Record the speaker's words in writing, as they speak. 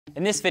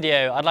In this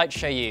video, I'd like to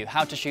show you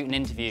how to shoot an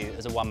interview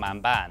as a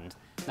one-man band.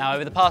 Now,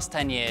 over the past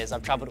 10 years,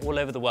 I've traveled all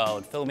over the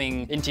world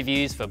filming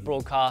interviews for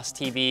broadcast,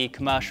 TV,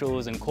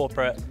 commercials, and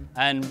corporate.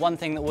 And one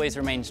thing that always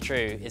remains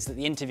true is that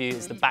the interview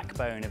is the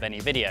backbone of any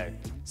video.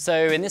 So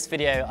in this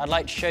video, I'd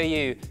like to show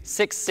you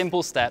 6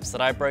 simple steps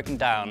that I've broken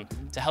down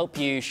to help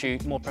you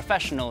shoot more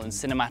professional and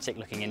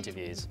cinematic-looking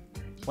interviews.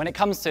 When it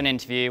comes to an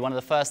interview, one of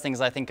the first things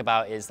I think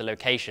about is the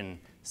location.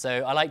 So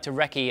I like to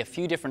recce a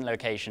few different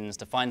locations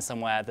to find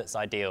somewhere that's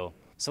ideal.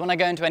 So when I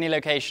go into any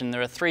location,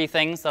 there are 3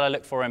 things that I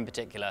look for in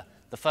particular.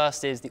 The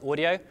first is the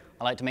audio.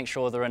 I like to make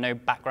sure there are no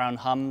background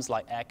hums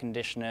like air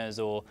conditioners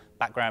or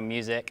background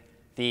music.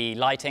 The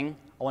lighting,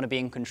 I want to be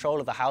in control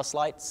of the house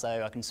lights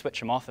so I can switch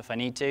them off if I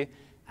need to.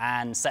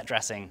 And set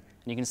dressing.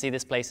 And you can see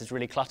this place is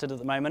really cluttered at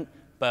the moment,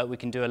 but we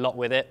can do a lot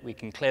with it. We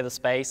can clear the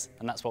space,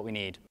 and that's what we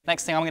need.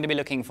 Next thing I'm going to be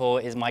looking for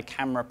is my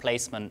camera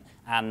placement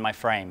and my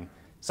frame.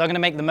 So I'm going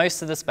to make the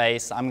most of the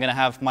space. I'm going to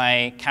have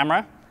my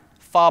camera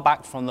far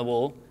back from the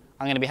wall.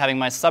 I'm going to be having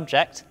my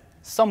subject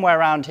somewhere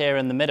around here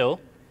in the middle,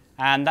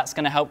 and that's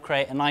going to help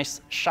create a nice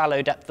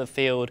shallow depth of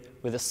field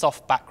with a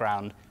soft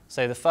background.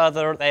 So the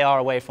further they are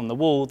away from the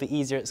wall, the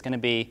easier it's going to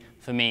be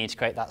for me to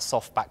create that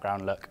soft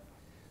background look.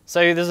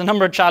 So there's a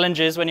number of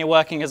challenges when you're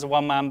working as a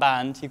one-man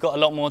band. You've got a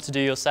lot more to do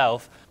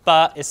yourself,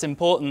 but it's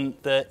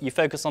important that you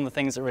focus on the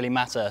things that really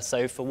matter.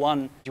 So for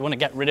one, you want to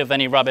get rid of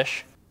any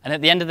rubbish. And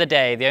at the end of the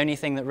day, the only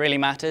thing that really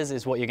matters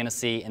is what you're going to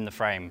see in the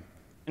frame.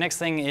 The next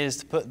thing is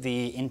to put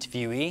the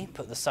interviewee,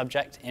 put the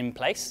subject in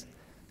place.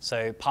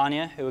 So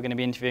Panya, who we're going to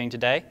be interviewing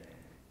today,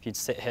 if you'd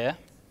sit here,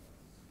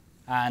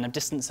 and I've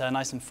distanced her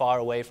nice and far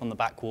away from the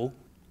back wall.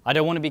 I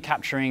don't want to be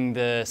capturing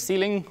the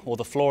ceiling or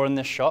the floor in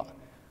this shot.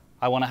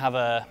 I want to have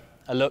a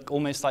look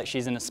almost like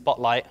she's in a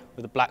spotlight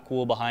with a black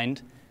wall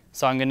behind.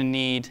 So I'm going to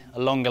need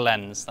a longer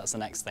lens. That's the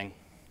next thing.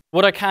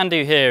 What I can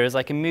do here is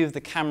I can move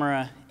the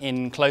camera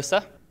in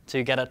closer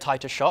to get a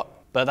tighter shot,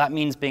 but that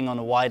means being on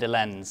a wider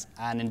lens.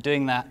 And in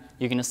doing that,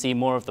 you're going to see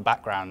more of the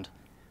background.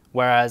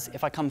 Whereas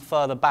if I come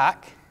further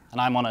back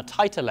and I'm on a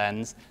tighter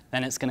lens,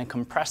 then it's going to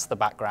compress the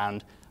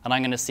background and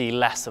I'm going to see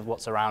less of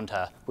what's around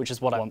her, which is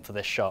what I want for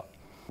this shot.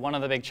 One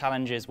of the big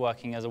challenges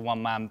working as a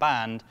one-man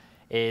band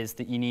is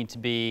that you need to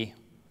be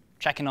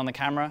checking on the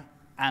camera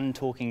and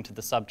talking to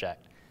the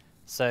subject.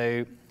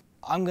 So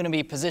I'm going to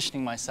be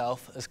positioning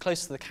myself as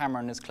close to the camera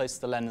and as close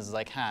to the lens as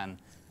I can,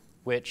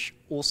 which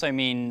also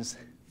means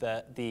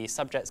that the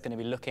subject's going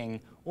to be looking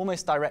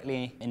almost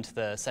directly into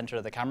the center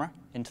of the camera,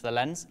 into the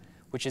lens,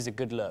 which is a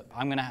good look.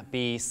 I'm going to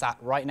be sat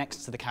right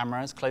next to the camera,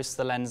 as close to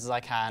the lens as I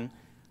can,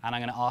 and I'm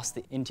going to ask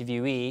the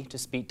interviewee to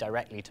speak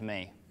directly to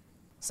me.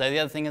 So the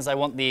other thing is I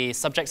want the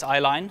subject's eye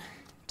line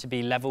to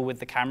be level with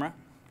the camera,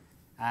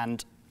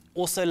 and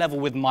also level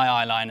with my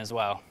eye line as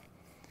well.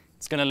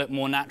 It's going to look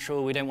more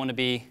natural. We don't want to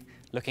be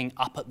looking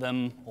up at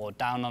them or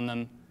down on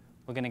them.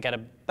 We're going to get a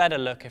better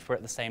look if we're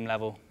at the same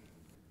level.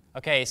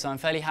 Okay, so I'm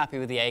fairly happy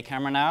with the A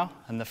camera now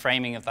and the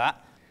framing of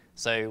that.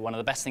 So one of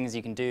the best things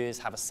you can do is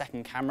have a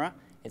second camera.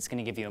 It's going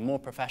to give you a more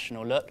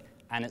professional look,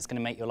 and it's going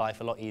to make your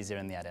life a lot easier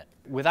in the edit.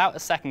 Without a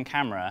second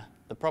camera,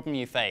 the problem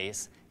you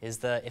face is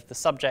that if the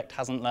subject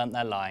hasn't learnt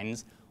their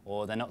lines,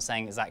 or they're not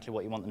saying exactly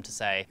what you want them to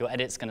say, your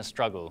edit's going to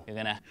struggle. You're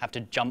going to have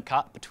to jump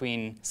cut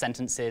between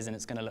sentences, and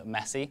it's going to look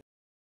messy.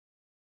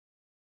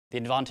 The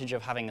advantage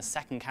of having a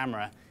second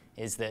camera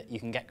is that you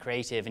can get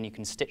creative and you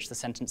can stitch the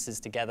sentences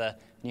together,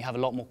 and you have a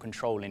lot more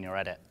control in your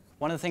edit.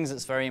 One of the things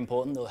that's very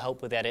important that will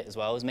help with the edit as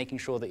well is making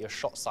sure that your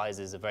shot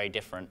sizes are very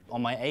different.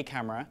 On my A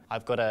camera,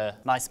 I've got a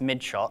nice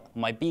mid shot.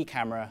 On my B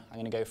camera, I'm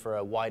going to go for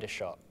a wider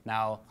shot.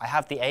 Now, I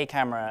have the A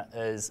camera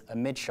as a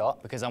mid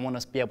shot because I want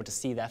to be able to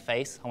see their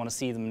face. I want to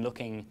see them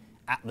looking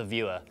at the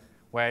viewer.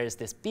 Whereas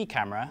this B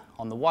camera,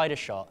 on the wider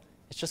shot,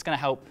 it's just going to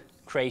help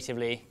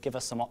creatively, give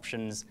us some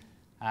options,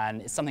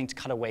 and it's something to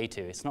cut away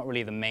to. It's not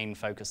really the main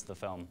focus of the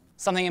film.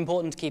 Something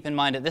important to keep in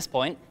mind at this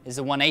point is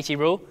the 180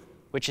 rule,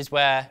 which is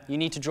where you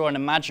need to draw an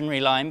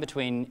imaginary line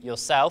between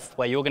yourself,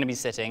 where you're going to be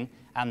sitting,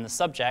 and the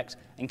subject,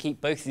 and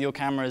keep both of your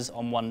cameras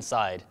on one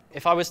side.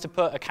 If I was to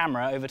put a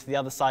camera over to the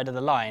other side of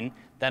the line,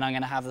 then I'm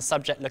going to have the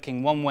subject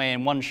looking one way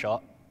in one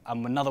shot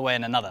and another way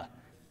in another.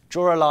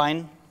 Draw a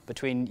line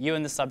between you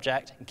and the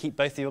subject and keep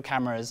both of your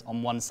cameras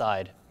on one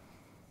side.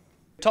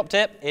 Top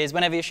tip is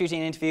whenever you're shooting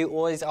an interview,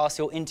 always ask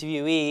your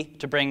interviewee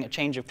to bring a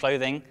change of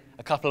clothing,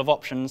 a couple of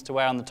options to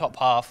wear on the top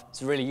half.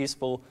 It's really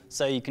useful.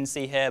 So you can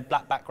see here,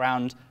 black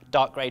background,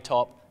 dark grey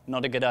top,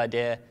 not a good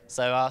idea.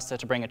 So I asked her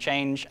to bring a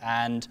change,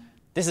 and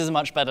this is a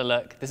much better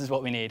look. This is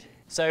what we need.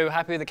 So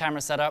happy with the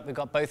camera setup. We've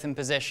got both in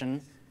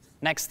position.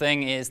 Next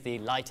thing is the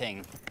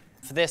lighting.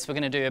 For this, we're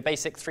going to do a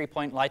basic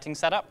 3-point lighting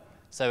setup.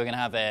 So we're going to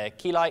have a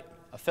key light,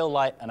 a fill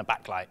light, and a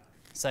backlight.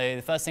 So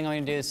the first thing I'm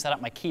going to do is set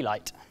up my key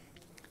light.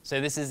 So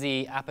this is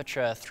the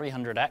Aperture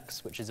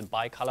 300X, which is a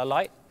bicolor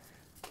light.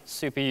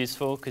 Super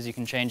useful because you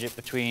can change it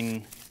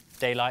between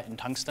daylight and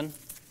tungsten.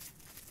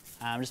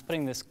 I'm just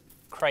putting this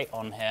crate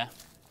on here,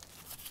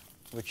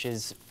 which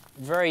is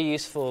very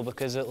useful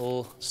because it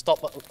will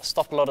stop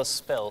a lot of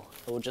spill.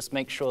 It will just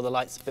make sure the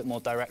light's a bit more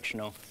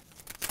directional.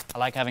 I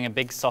like having a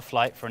big soft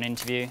light for an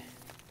interview.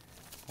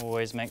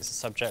 Always makes the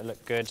subject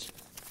look good.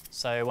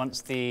 So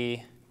once the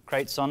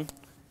crate's on,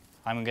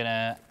 I'm going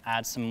to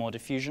add some more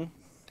diffusion.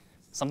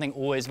 Something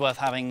always worth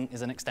having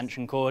is an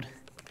extension cord.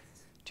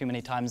 Too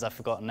many times I've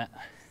forgotten it.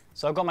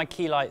 So I've got my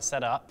key light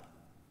set up,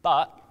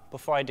 but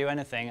before I do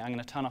anything, I'm going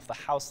to turn off the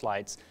house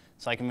lights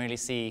so I can really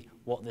see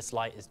what this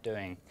light is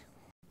doing.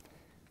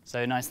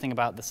 So nice thing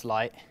about this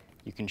light,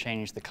 you can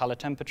change the color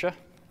temperature.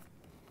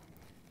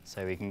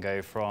 So we can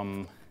go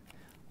from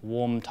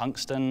warm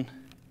tungsten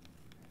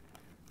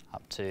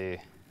up to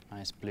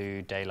nice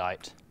blue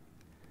daylight.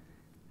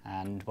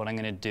 And what I'm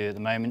going to do at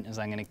the moment is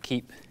I'm going to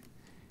keep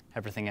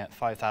everything at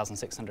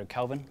 5,600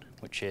 Kelvin,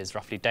 which is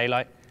roughly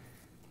daylight,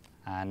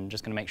 and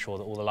just going to make sure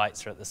that all the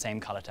lights are at the same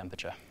color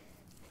temperature.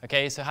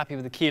 Okay, so happy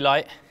with the key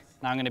light.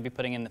 Now I'm going to be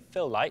putting in the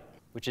fill light,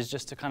 which is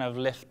just to kind of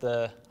lift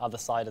the other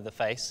side of the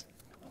face.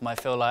 For my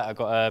fill light, I've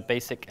got a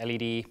basic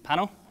LED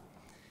panel.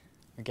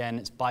 Again,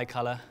 it's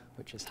bicolor,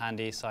 which is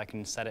handy, so I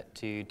can set it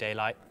to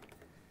daylight,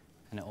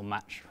 and it will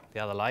match the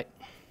other light.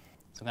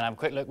 So I'm going to have a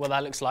quick look what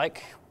that looks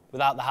like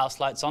without the house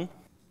lights on.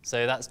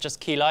 So that's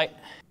just key light,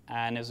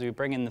 and as we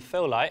bring in the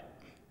fill light,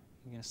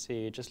 you can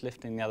see just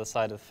lifting the other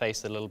side of the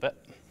face a little bit.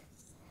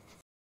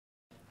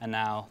 And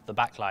now the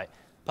backlight.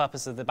 The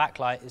purpose of the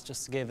backlight is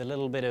just to give a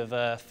little bit of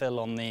a fill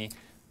on the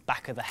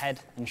back of the head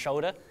and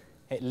shoulder.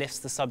 It lifts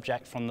the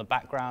subject from the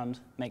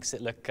background, makes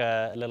it look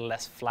a little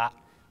less flat,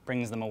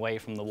 brings them away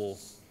from the wall.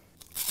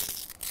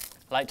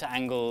 I like to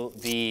angle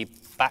the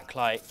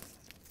backlight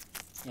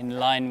in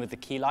line with the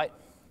key light,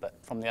 but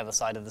from the other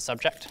side of the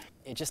subject.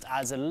 It just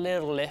adds a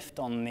little lift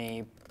on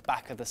the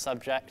back of the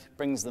subject,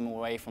 brings them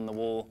away from the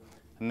wall,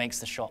 and makes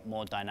the shot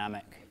more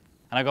dynamic.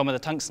 And I've gone with a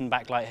tungsten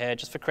backlight here,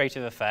 just for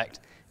creative effect.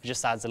 It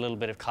just adds a little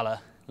bit of color,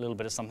 a little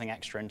bit of something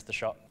extra into the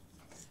shot.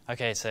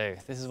 Okay, so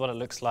this is what it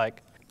looks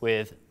like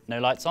with no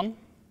lights on.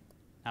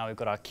 Now we've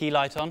got our key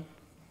light on.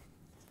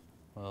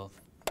 We'll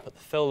put the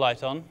fill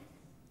light on,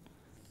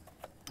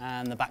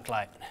 and the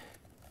backlight.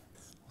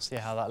 We'll see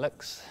how that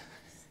looks.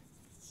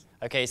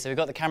 Okay, so we've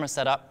got the camera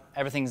set up,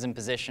 everything's in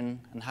position,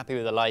 and happy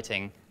with the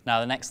lighting. Now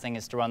the next thing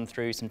is to run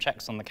through some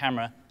checks on the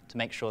camera to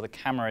make sure the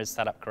camera is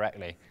set up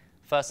correctly.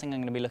 First thing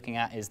I'm going to be looking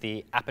at is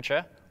the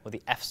aperture, or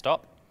the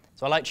f-stop.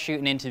 So I like to shoot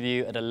an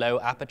interview at a low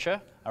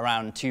aperture,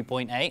 around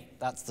 2.8.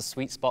 That's the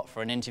sweet spot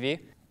for an interview.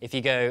 If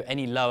you go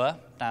any lower,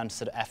 down to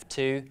sort of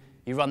f2,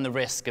 you run the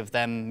risk of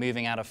them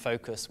moving out of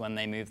focus when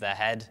they move their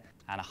head,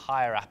 and a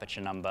higher aperture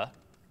number,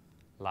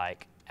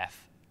 like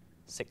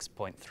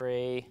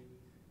f6.3,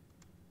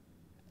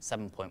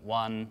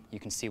 7.1, you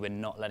can see we're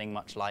not letting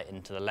much light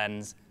into the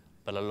lens,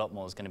 but a lot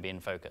more is going to be in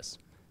focus.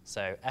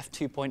 So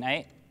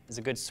f2.8 is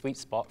a good sweet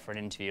spot for an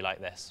interview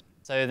like this.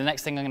 So the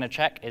next thing I'm going to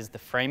check is the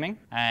framing,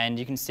 and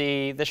you can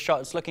see this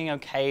shot's looking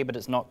okay, but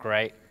it's not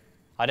great.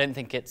 I don't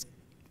think it's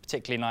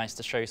particularly nice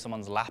to show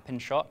someone's lap in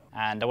shot,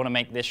 and I want to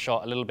make this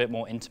shot a little bit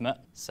more intimate,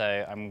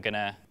 so I'm going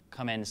to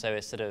come in so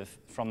it's sort of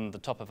from the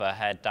top of her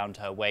head down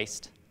to her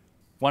waist.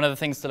 One of the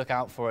things to look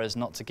out for is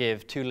not to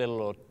give too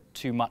little or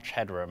too much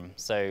headroom.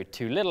 So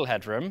too little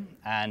headroom,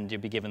 and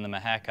you'll be giving them a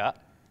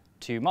haircut.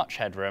 Too much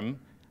headroom,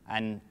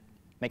 and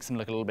makes them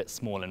look a little bit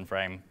small in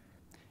frame.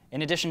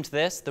 In addition to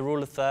this, the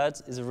rule of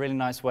thirds is a really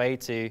nice way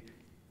to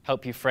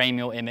help you frame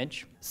your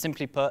image.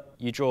 Simply put,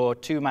 you draw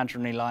 2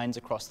 imaginary lines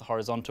across the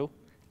horizontal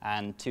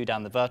and 2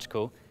 down the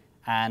vertical,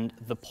 and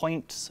the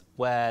points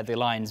where the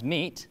lines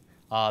meet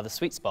are the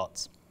sweet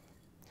spots.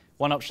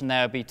 One option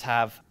there would be to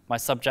have my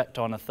subject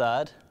on a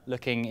third,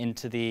 looking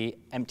into the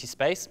empty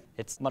space.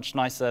 It's much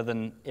nicer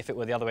than if it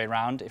were the other way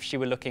around. If she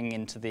were looking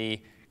into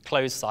the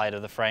closed side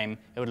of the frame,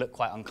 it would look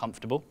quite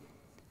uncomfortable.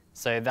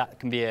 So that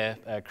can be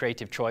a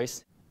creative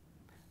choice.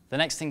 The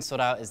next thing to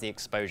sort out is the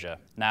exposure.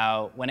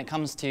 Now, when it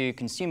comes to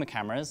consumer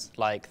cameras,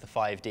 like the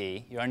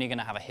 5D, you're only going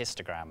to have a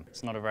histogram.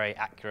 It's not a very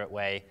accurate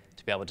way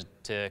to be able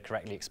to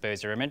correctly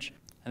expose your image.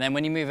 And then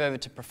when you move over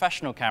to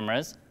professional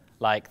cameras,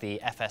 like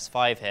the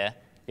FS5 here,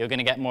 you're going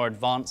to get more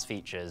advanced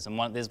features, and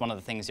this is one of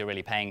the things you're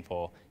really paying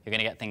for. You're going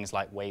to get things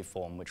like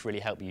waveform, which really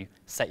help you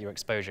set your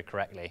exposure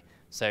correctly.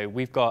 So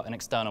we've got an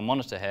external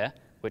monitor here,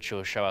 which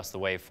will show us the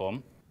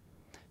waveform.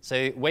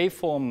 So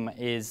waveform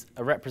is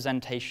a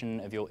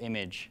representation of your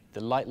image, the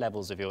light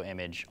levels of your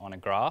image on a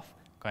graph,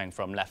 going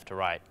from left to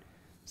right.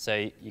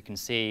 So you can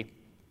see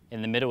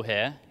in the middle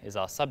here is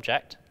our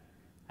subject,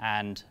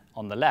 and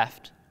on the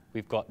left,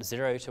 we've got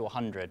 0 to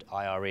 100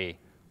 IRE,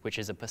 which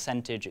is a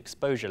percentage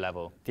exposure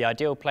level. The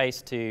ideal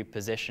place to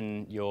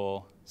position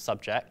your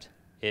subject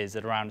is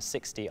at around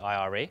 60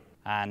 IRE,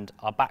 and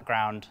our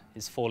background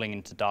is falling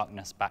into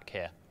darkness back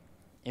here.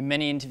 In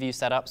many interview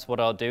setups, what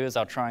I'll do is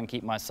I'll try and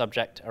keep my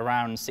subject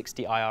around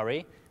 60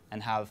 IRE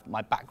and have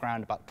my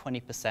background about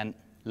 20%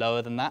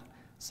 lower than that.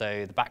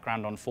 So the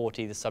background on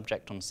 40, the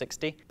subject on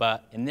 60.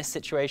 But in this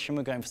situation,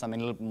 we're going for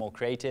something a little bit more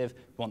creative.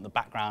 We want the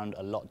background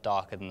a lot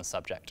darker than the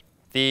subject.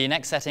 The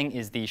next setting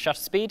is the shutter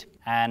speed,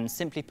 and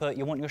simply put,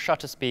 you want your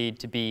shutter speed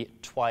to be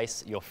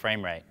twice your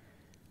frame rate.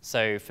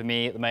 So for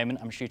me, at the moment,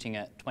 I'm shooting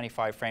at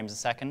 25 frames a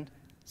second,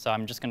 so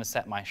I'm just going to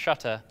set my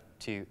shutter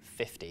to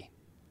 50.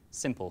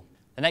 Simple.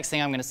 The next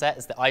thing I'm going to set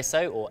is the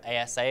ISO, or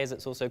ASA as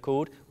it's also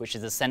called, which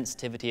is the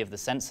sensitivity of the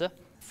sensor.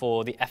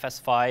 For the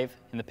FS5,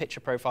 in the picture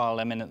profile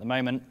I'm in at the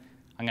moment,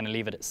 I'm going to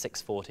leave it at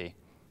 640.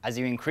 As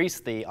you increase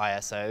the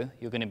ISO,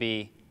 you're going to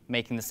be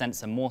making the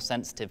sensor more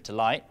sensitive to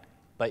light,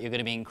 but you're going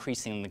to be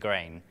increasing the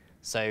grain.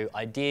 So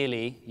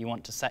ideally, you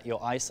want to set your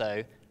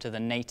ISO to the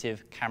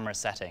native camera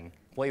setting.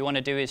 What you want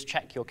to do is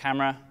check your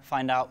camera,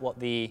 find out what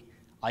the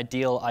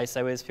ideal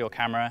ISO is for your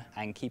camera,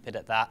 and keep it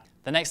at that.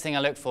 The next thing I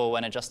look for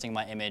when adjusting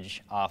my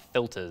image are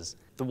filters.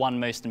 The one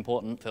most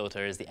important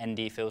filter is the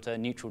ND filter,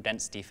 neutral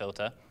density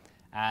filter,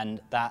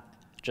 and that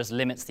just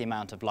limits the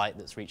amount of light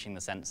that's reaching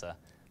the sensor.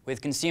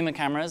 With consumer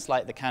cameras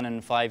like the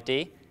Canon 5D,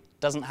 it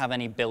doesn't have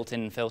any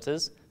built-in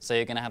filters, so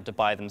you're going to have to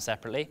buy them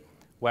separately.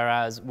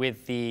 Whereas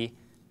with the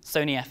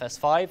Sony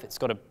FS5, it's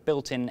got a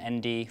built-in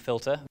ND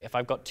filter. If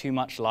I've got too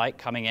much light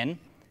coming in,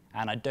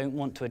 and I don't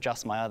want to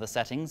adjust my other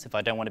settings, if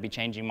I don't want to be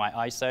changing my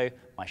ISO,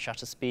 my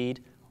shutter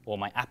speed, or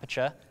my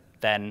aperture,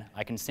 then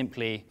I can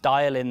simply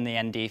dial in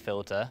the ND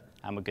filter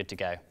and we're good to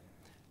go.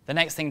 The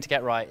next thing to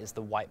get right is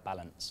the white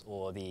balance,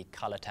 or the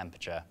color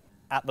temperature.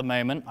 At the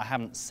moment, I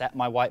haven't set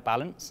my white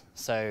balance,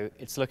 so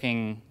it's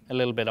looking a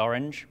little bit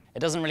orange. It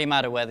doesn't really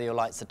matter whether your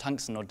lights are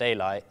tungsten or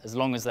daylight, as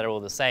long as they're all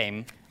the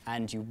same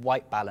and you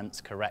white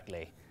balance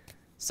correctly.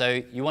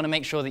 So you want to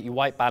make sure that you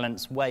white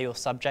balance where your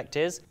subject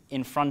is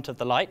in front of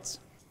the lights.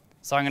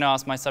 So I'm going to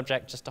ask my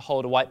subject just to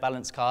hold a white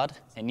balance card.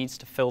 It needs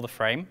to fill the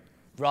frame.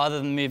 Rather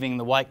than moving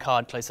the white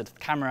card closer to the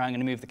camera, I'm going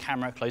to move the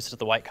camera closer to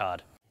the white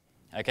card.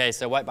 Okay,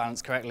 so white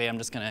balance correctly, I'm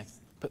just going to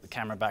put the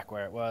camera back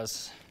where it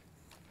was.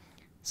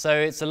 So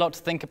it's a lot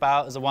to think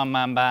about as a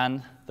one-man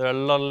band. There are a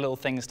lot of little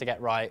things to get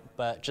right,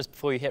 but just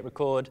before you hit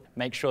record,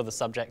 make sure the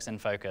subject's in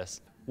focus.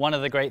 One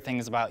of the great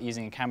things about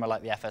using a camera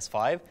like the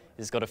FS5 is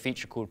it's got a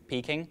feature called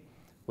peaking,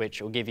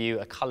 which will give you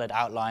a colored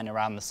outline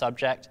around the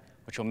subject,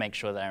 which will make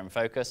sure they're in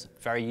focus.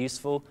 Very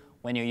useful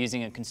when you're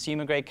using a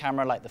consumer-grade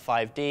camera like the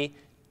 5D.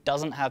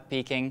 Doesn't have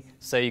peaking,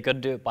 so you've got to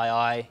do it by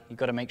eye. You've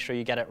got to make sure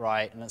you get it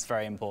right, and that's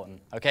very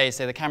important. Okay,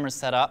 so the camera's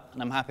set up,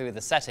 and I'm happy with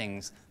the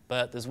settings,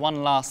 but there's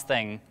one last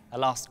thing, a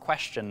last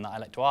question that I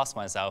like to ask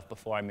myself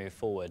before I move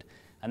forward,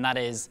 and that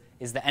is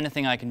there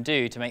anything I can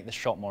do to make the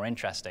shot more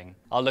interesting?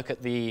 I'll look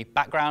at the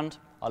background,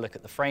 I'll look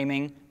at the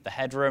framing, the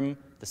headroom,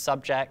 the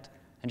subject,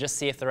 and just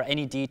see if there are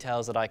any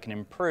details that I can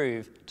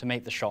improve to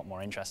make the shot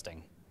more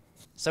interesting.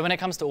 So when it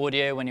comes to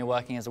audio, when you're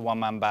working as a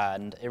one-man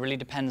band, it really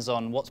depends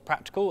on what's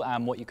practical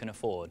and what you can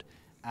afford.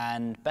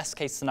 And best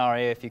case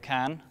scenario, if you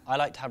can, I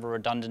like to have a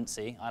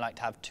redundancy. I like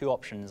to have two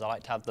options. I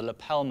like to have the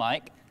lapel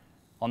mic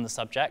on the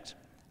subject,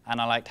 and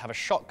I like to have a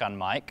shotgun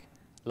mic,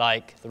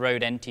 like the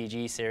Rode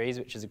NTG series,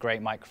 which is a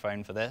great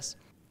microphone for this.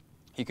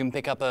 You can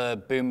pick up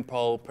a boom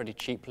pole pretty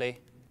cheaply,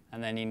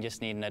 and then you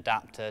just need an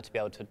adapter to be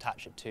able to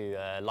attach it to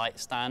a light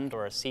stand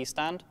or a C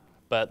stand.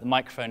 But the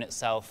microphone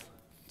itself,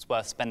 it's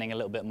worth spending a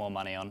little bit more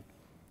money on.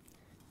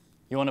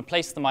 You want to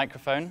place the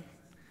microphone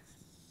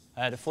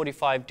at a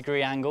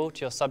 45-degree angle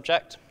to your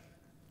subject,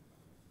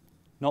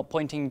 not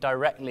pointing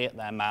directly at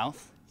their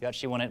mouth. You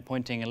actually want it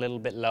pointing a little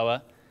bit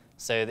lower,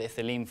 so that if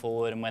they lean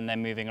forward and when they're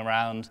moving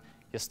around,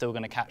 you're still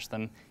going to catch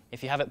them.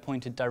 If you have it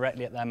pointed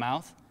directly at their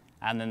mouth,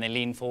 and then they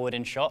lean forward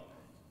in shot,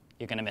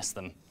 you're going to miss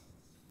them.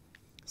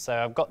 So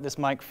I've got this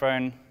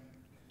microphone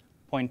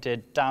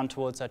pointed down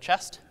towards her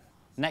chest.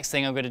 The next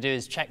thing I'm going to do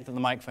is check that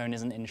the microphone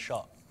isn't in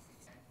shot.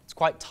 It's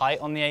quite tight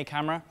on the A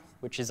camera,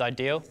 which is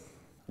ideal.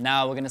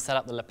 Now we're going to set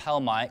up the lapel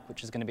mic,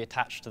 which is going to be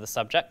attached to the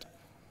subject.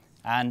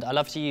 And I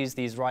love to use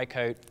these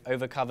Rycote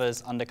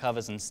overcovers,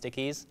 undercovers, and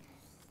stickies.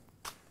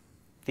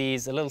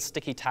 These are little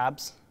sticky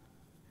tabs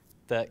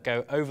that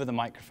go over the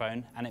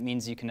microphone, and it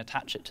means you can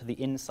attach it to the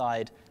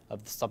inside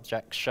of the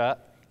subject's shirt.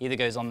 Either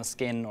goes on the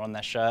skin or on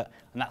their shirt,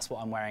 and that's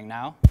what I'm wearing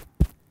now.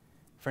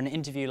 For an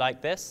interview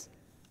like this,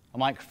 a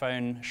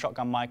microphone,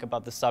 shotgun mic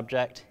above the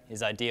subject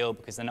is ideal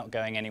because they're not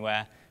going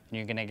anywhere, and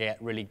you're going to get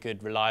really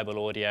good,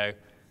 reliable audio.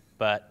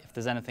 But if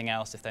there's anything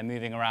else, if they're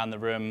moving around the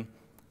room,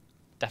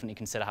 definitely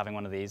consider having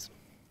one of these.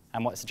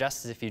 And what I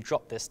suggest is if you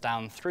drop this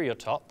down through your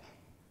top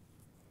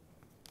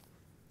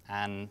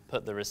and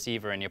put the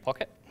receiver in your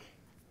pocket,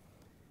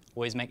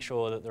 always make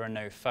sure that there are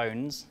no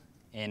phones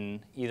in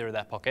either of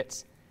their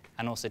pockets,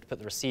 and also to put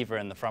the receiver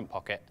in the front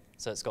pocket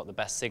so it's got the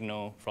best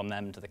signal from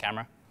them to the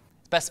camera.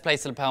 It's best to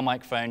place the lapel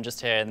microphone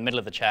just here in the middle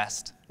of the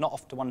chest, not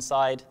off to one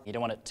side. You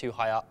don't want it too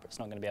high up, it's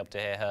not going to be able to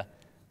hear her.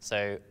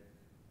 So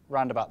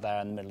round about there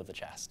in the middle of the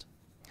chest.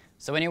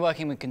 So when you're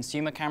working with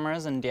consumer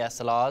cameras and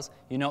DSLRs,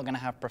 you're not going to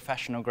have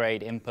professional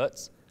grade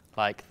inputs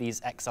like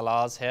these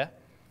XLRs here.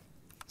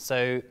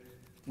 So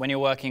when you're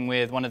working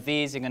with one of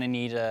these, you're going to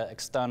need an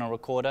external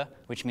recorder,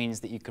 which means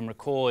that you can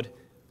record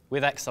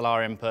with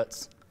XLR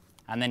inputs,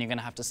 and then you're going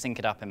to have to sync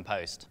it up in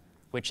post,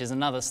 which is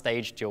another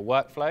stage to your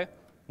workflow.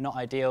 Not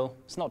ideal,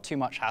 it's not too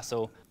much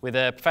hassle. With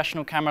a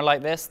professional camera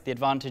like this, the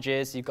advantage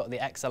is you've got the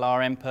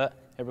XLR input,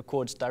 it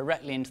records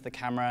directly into the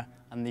camera,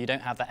 and you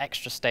don't have that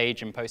extra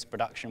stage in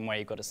post-production where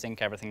you've got to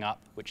sync everything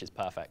up, which is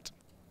perfect.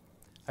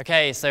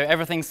 Okay, so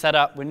everything's set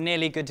up, we're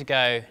nearly good to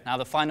go. Now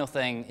the final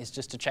thing is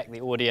just to check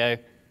the audio,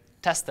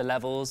 test the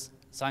levels,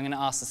 So I'm going to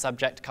ask the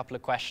subject a couple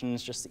of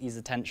questions just to ease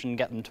the tension,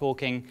 get them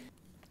talking.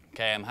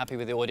 Okay, I'm happy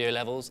with the audio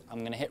levels. I'm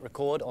going to hit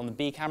record on the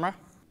B camera.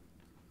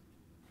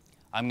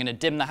 I'm going to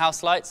dim the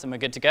house lights and we're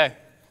good to go.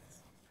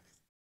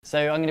 So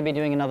I'm going to be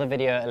doing another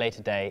video at a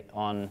later date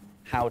on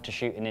how to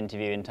shoot an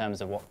interview in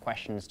terms of what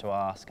questions to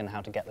ask and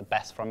how to get the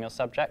best from your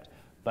subject.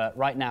 But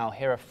right now,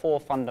 here are 4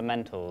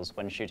 fundamentals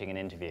when shooting an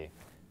interview.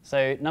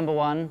 So number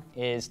 1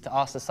 is to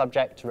ask the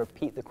subject to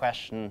repeat the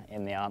question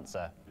in the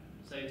answer.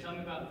 So tell me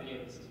about the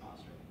video business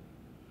mastery.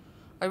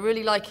 I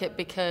really like it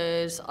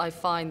because I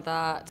find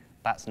that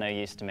that's no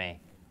use to me.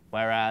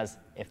 Whereas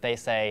if they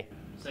say,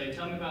 so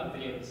tell me about the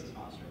video business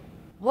mastery.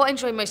 What I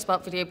enjoy most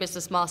about Video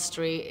Business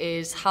Mastery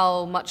is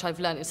how much I've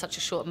learned in such a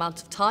short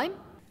amount of time.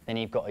 Then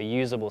you've got a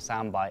usable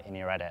soundbite in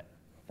your edit.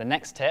 The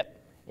next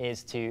tip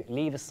is to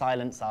leave a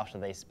silence after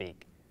they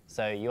speak.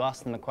 So you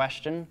ask them a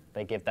question,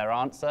 they give their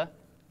answer,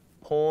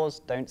 pause,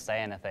 don't say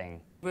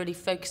anything. Really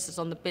focuses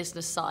on the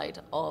business side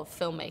of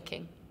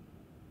filmmaking.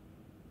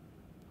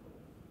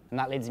 And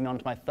that leads me on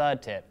to my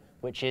 3rd tip,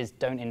 which is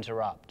don't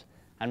interrupt.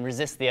 And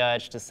resist the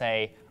urge to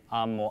say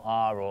or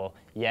or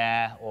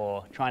yeah,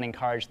 or try and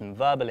encourage them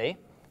verbally.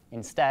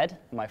 Instead,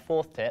 my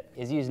 4th tip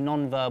is use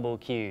non-verbal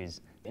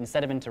cues.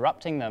 Instead of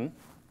interrupting them,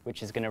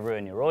 which is going to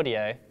ruin your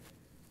audio,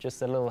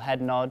 just a little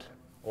head nod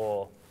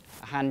or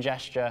a hand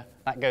gesture,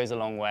 that goes a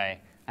long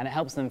way. And it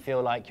helps them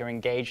feel like you're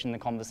engaged in the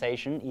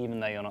conversation, even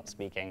though you're not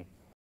speaking.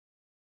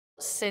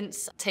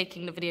 Since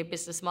taking the Video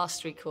Business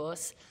Mastery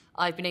course,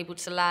 I've been able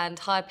to land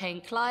higher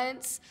paying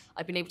clients,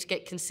 I've been able to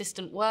get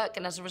consistent work,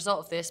 and as a result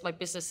of this, my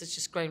business has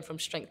just grown from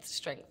strength to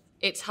strength.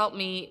 It's helped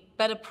me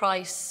better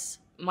price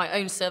my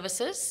own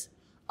services.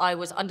 I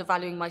was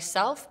undervaluing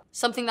myself.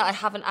 Something that I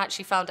haven't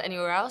actually found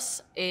anywhere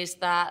else is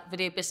that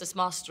Video Business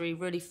Mastery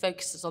really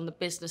focuses on the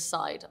business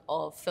side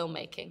of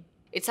filmmaking.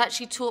 It's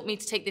actually taught me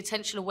to take the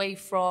attention away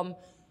from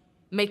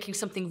making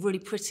something really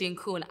pretty and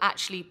cool and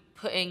actually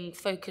putting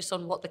focus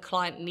on what the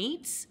client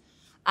needs.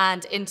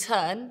 And in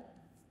turn,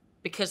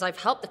 because I've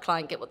helped the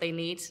client get what they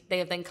need, they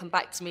have then come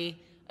back to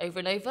me over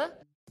and over.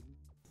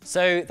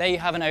 So there you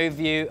have an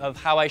overview of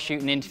how I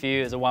shoot an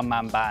interview as a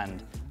one-man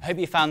band. I hope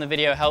you found the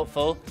video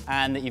helpful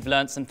and that you've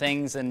learned some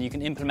things and you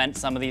can implement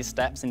some of these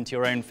steps into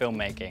your own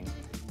filmmaking.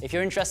 If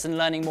you're interested in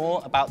learning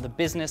more about the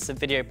business of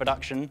video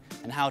production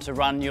and how to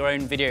run your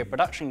own video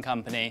production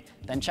company,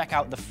 then check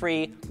out the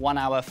free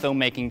 1-hour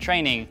filmmaking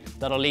training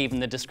that I'll leave in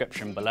the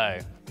description below.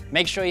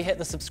 Make sure you hit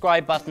the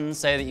subscribe button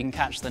so that you can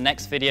catch the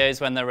next videos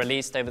when they're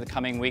released over the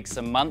coming weeks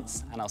and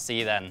months, and I'll see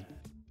you then.